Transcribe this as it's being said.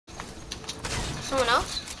someone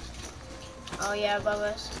else? Oh yeah, above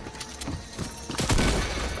us.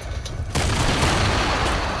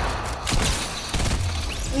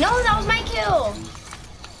 No, that was my kill.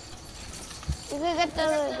 You can get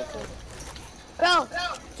the bro,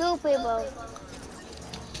 2 people.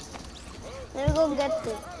 Let me go get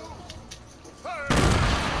this.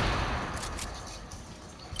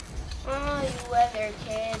 Oh, you other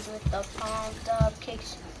kids with the pumped up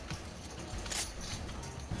kicks.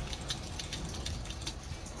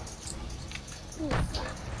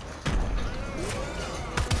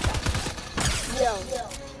 Yo.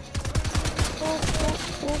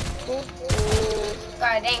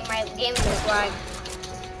 God dang, my game is lag.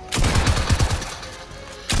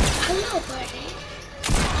 Hello, buddy.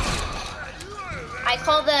 I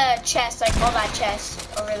call the chest. I call that chest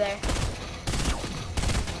over there.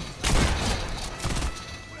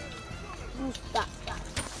 Stop.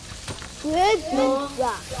 Good.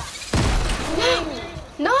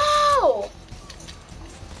 No!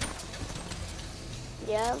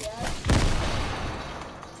 Yeah.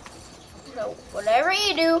 So, whatever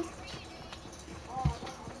you do.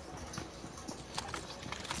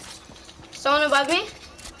 Someone above me?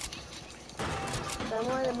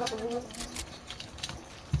 Someone above you.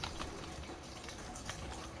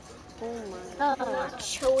 Oh my God.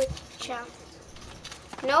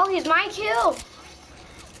 No, he's my kill.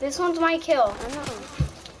 This one's my kill. I know.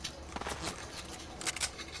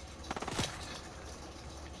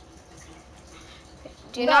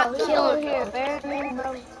 Do not kill him.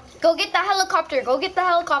 Here. Go get the helicopter. Go get the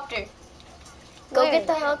helicopter. Go Where? get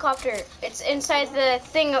the helicopter. It's inside the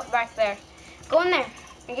thing up back there. Go in there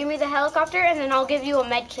and give me the helicopter, and then I'll give you a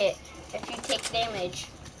med kit if you take damage.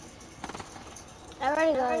 I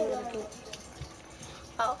already got it.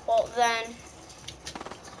 Oh, well then.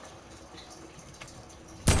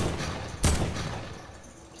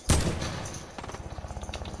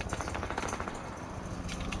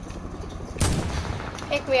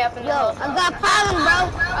 Pick me up in the Yo, helicopter. I got problem, bro.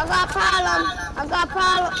 I got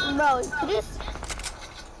problem, bro. This.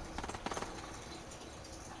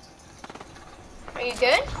 Are you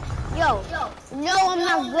good? Yo, no, I'm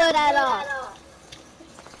not good at all.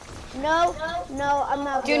 No, I'm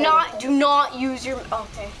not good. Do not use your,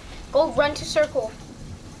 okay. Go run to circle.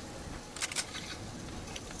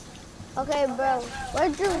 Okay, bro.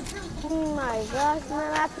 Where'd you, oh my gosh,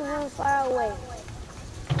 man, I have to run far away.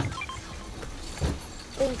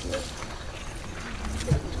 Thank you.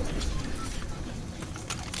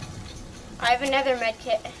 I have another med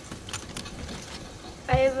kit.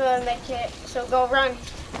 I have a med kit, so go run.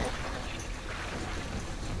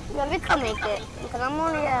 Yeah, we can make it, because I'm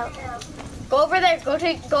only out. Go over there, go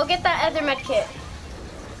get that other med kit.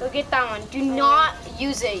 Go get that one. Do not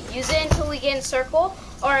use it. Use it until we get in circle,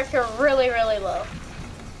 or if you're really, really low.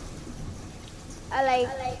 I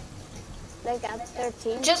like at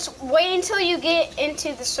 13. Just wait until you get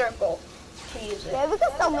into the circle to use it. Yeah, we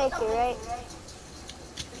can still make it, right?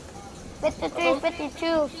 53,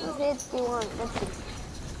 52, 51, 50.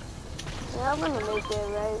 Yeah, I'm gonna make it,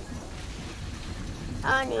 right?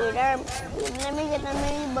 I need them. Let me get the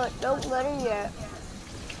mini, but don't get it yet.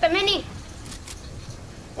 The mini.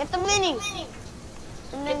 Get the mini.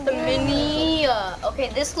 Get the mini. Okay,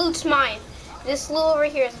 this loot's mine. This loot over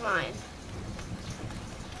here is mine.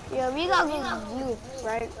 Yeah, we got good loot,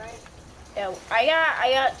 right? Yeah, I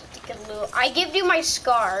got good loot. I give you my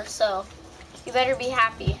scar, so you better be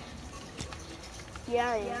happy.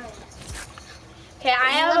 Yeah. Okay, I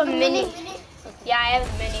have a mini. Yeah, I have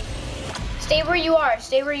a mini. Stay where you are.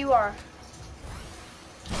 Stay where you are.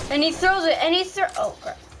 And he throws it. And oh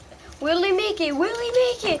crap! Will he make it? Will he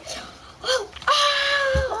make it? Oh!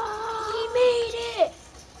 He made it.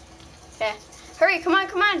 Okay, hurry! Come on!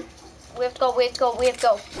 Come on! We have to go. We have to go. We have to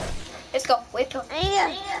go. Let's go. We have to go.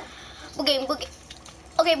 Okay, okay.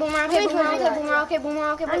 Okay, boomer. Okay, boomer. Okay, boomer. Okay,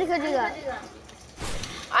 boomer. Okay, How many boomer. could you got?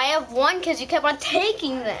 I have one because you kept on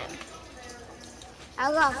taking them.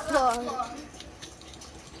 I got 4.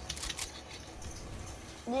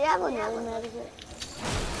 Do you have another medicine?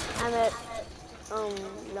 I'm at,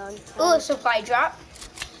 none. Oh, supply drop.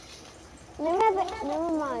 Never mind.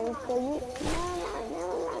 Never mind.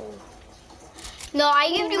 No, I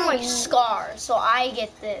give you my scar, so I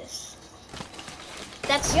get this.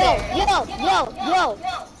 That's Yo.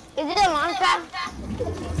 Is it a launch pad?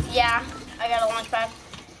 Yeah, I got a launch pad.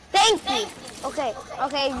 Thank you. Okay,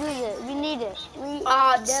 use it. We need it.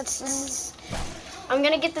 I'm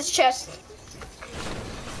gonna get this chest.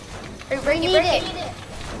 Break it.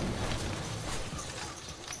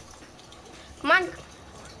 Come on.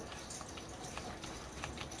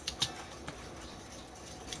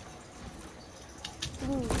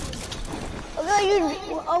 Okay,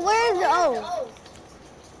 where is it?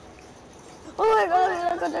 Oh my god.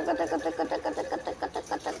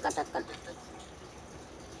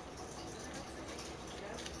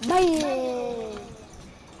 Bye.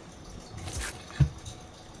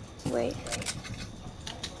 Wait.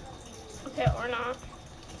 Okay, or not.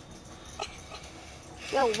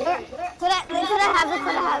 Yo, where? Could I have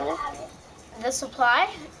it? The supply?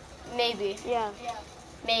 Maybe. Yeah.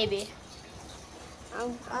 Maybe.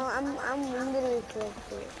 I'm literally close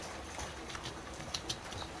to it.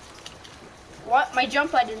 What? My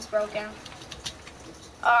jump button's broken.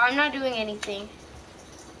 I'm not doing anything.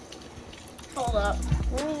 Hold up.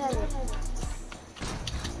 Let me have it.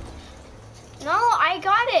 No, I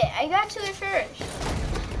got it. I got to it first.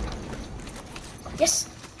 Yes.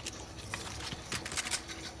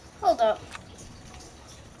 Hold up.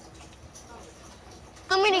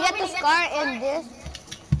 Want me to get the scar and this?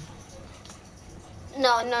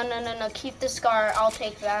 No. Keep the scar. I'll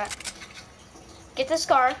take that. Get the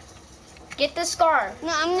scar. Get the scar.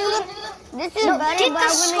 No, I'm gonna. This is No, better, get but the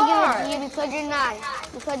I'm scar. gonna give it to you because you're nice.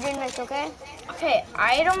 Because you're nice, okay? Okay,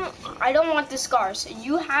 I don't want the scar. So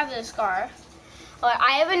you have the scar.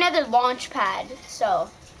 I have another launch pad. So.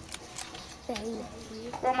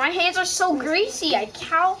 Bro, my hands are so greasy.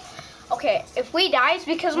 Okay, if we die, it's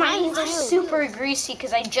because my hands are super greasy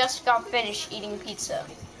because I just got finished eating pizza.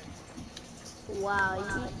 Wow.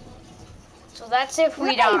 So that's if we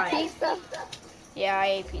You ate die. pizza? Yeah, I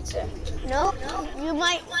ate pizza. No, you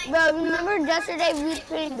might. Bro, remember yesterday we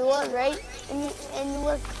played duos, right? And you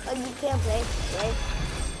can't play, right?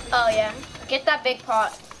 Oh yeah. Get that big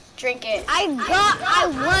pot. Drink it. I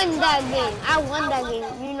won that game. I won that game.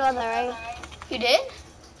 You know that, right? You did?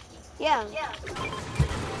 Yeah.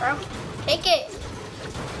 Bro, take it.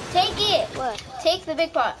 Take it. What? Take the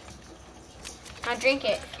big pot. Now drink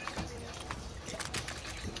it.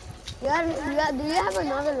 Do you have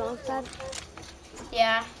another launch pad?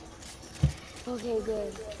 Yeah. Okay,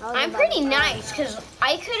 good. I'm pretty nice because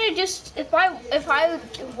I could have just if I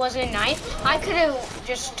wasn't nice, I could have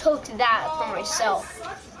just took that for myself.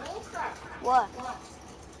 What?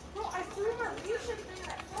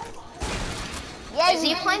 Yeah. Is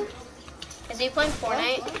he playing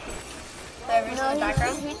Fortnite? Whoever's in the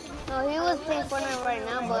background? No, he was playing Fortnite right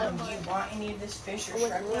now, but... Do you want any of this fish or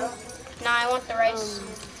shrimp? No, I want the rice.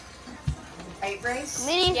 White rice?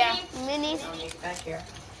 Minis? Yeah. Minis? Back here.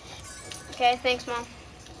 Okay, thanks, Mom.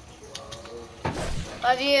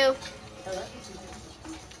 Love you.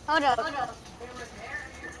 Hold up.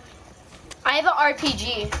 I have an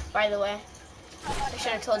RPG, by the way. I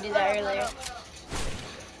should have told you that earlier.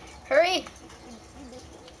 Hurry.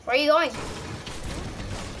 Where are you going?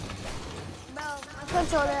 Bro, my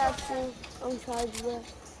controller actually, I'm charging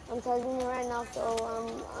it right now, so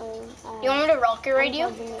You want me to rocket raid you?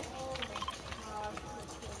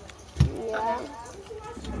 Yeah.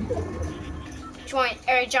 Join.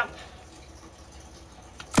 Alright, jump.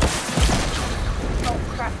 Oh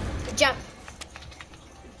crap. Jump.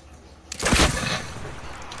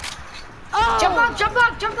 Oh!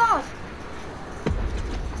 Jump off.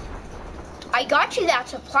 I got you that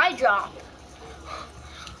supply drop.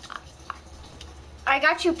 I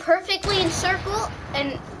got you perfectly in circle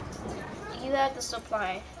and you had the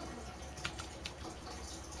supply.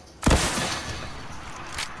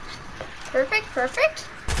 Perfect.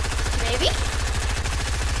 Maybe.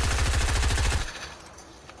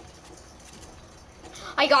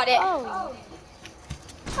 I got it. Oh.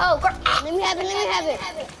 Let me have it.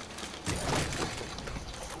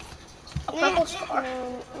 A purple star.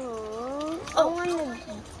 I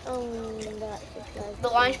wanted that supply. The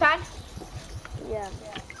launch pad? Yeah.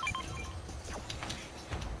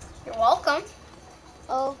 You're welcome.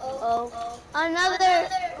 Oh. Another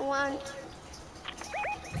one.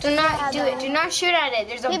 Do not do it. Do not shoot at it.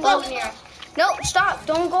 There's a boat near. No, stop.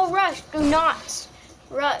 Don't go rush. Do not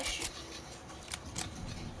rush.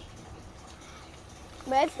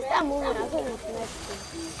 But if you stop moving, I couldn't connect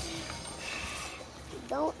you.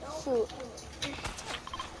 Don't shoot.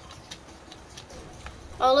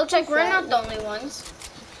 Oh, it looks like we're not the only ones.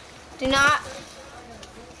 Do not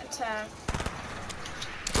attack.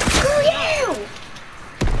 Screw you!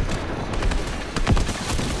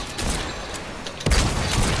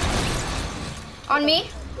 On me.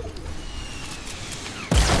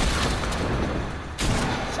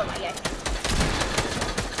 So my guy.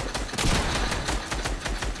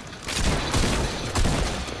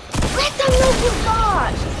 Let them know who's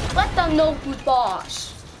boss. Let them know who's boss.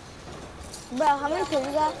 Bro, how many kills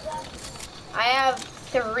you got? I have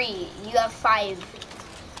 3. You have 5.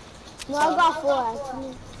 No, I got 4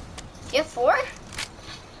 actually. You have 4?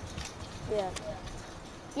 Yeah.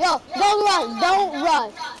 Yo, don't run. Don't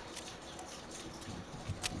rush.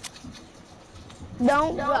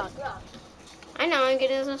 Don't rush. I know, I'm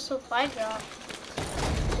getting a supply drop.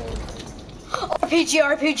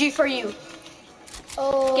 RPG for you.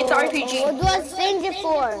 Oh, Get the RPG. what do I change it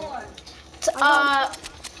for?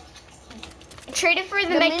 Trade it for the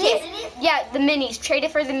The med kit. minis? Yeah, the minis. Trade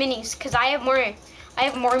it for the minis, cause I have more. I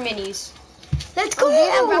have more minis. Let's go. Do you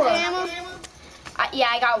have rocket ammo? Yeah,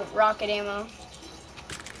 I got rocket ammo.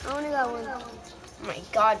 I only got one. Oh my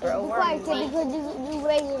God, bro. Be We're quiet, Tim, late. because you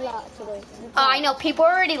raised a lot today. I know people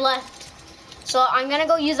already left, so I'm gonna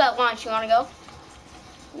go use that launch. You wanna go?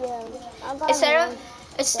 Yeah, I got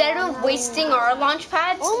Instead of wasting our launch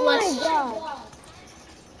pads, Oh my God.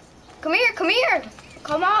 Come here.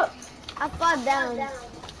 Come up. I fell down.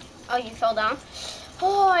 Oh, you fell down?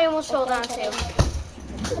 Oh, I almost fell down too.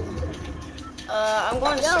 I'm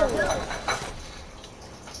going to circle.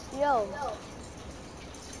 Yo.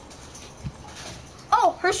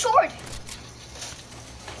 Oh, her sword.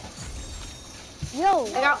 Yo.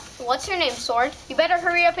 I got, what's her name, sword? You better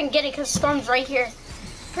hurry up and get it because Storm's right here.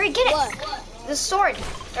 Hurry, get it. What? The sword.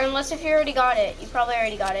 Or unless if you already got it. You probably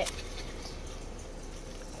already got it.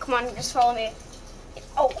 Come on, just follow me.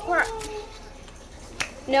 Oh, crap.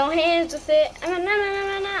 No hands with it. No.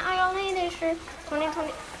 I got landed for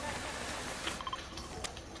 2020.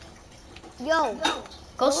 Yo.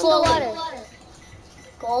 Go slowly.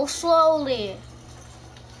 Go slowly.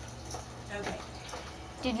 Okay.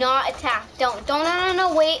 Do not attack. Don't.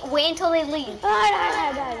 No. Wait until they leave.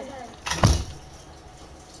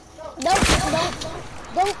 Don't.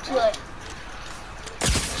 Too late.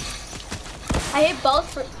 I hit both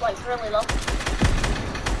for like really low.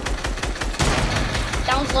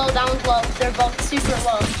 Down's low. They're both super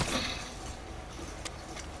low.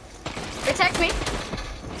 Protect me.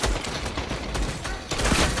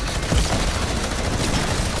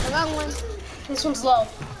 I got one. This one's low.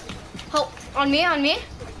 Help. On me. I'm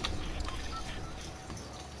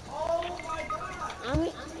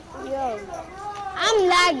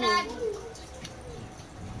lagging.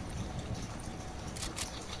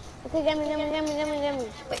 Okay, get me.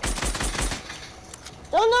 Wait.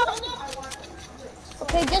 No.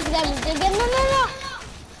 Okay, just get me. No.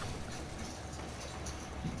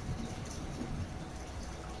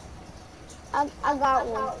 I got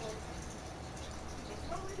one.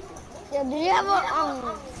 Yeah, do you have a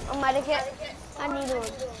medikit? I need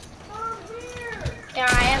one. Yeah,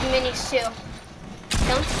 I have minis too.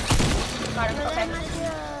 Don't. Got him.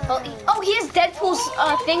 Okay. Oh, he has Deadpool's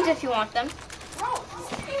things if you want them.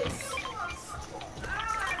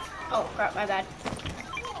 Oh crap, my bad.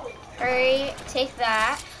 Hurry, take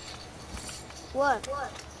that. What?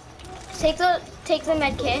 Take the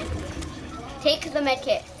med kit. Take the med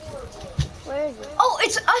kit. Where is it? Oh,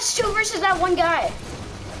 it's us two versus that one guy.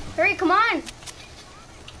 Hurry, come on.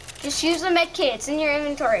 Just use the med kit. It's in your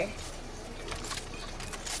inventory.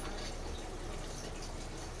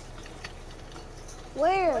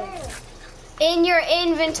 Where? In your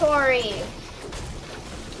inventory.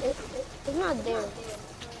 It's not there.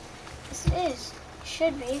 Yes, it is.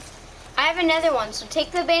 Should be. I have another one, so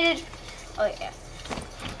take the bandage. Oh, yeah.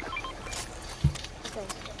 Okay.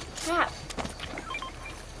 Crap.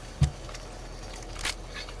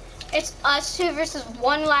 It's us two versus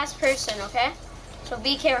one last person, okay? So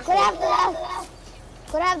be careful.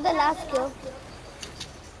 Could I have the last kill?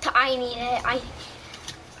 I need it.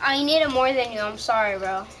 I need it more than you. I'm sorry,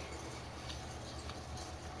 bro.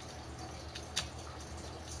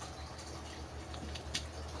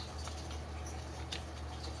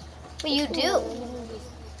 But you do.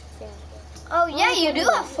 Oh yeah, you do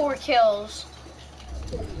have 4 kills.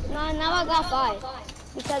 No, now I got 5.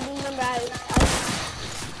 Because remember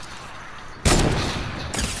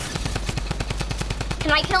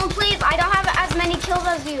Can I kill him, please? I don't have as many kills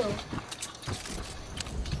as you.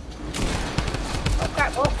 Oh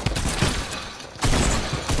crap! Whoa.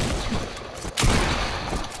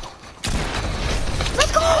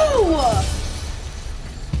 Let's go!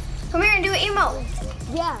 Come here and do an emo.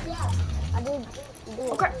 Yeah, I did.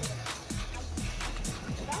 Oh crap!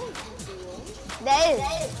 There is.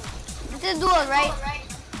 This is dual, right?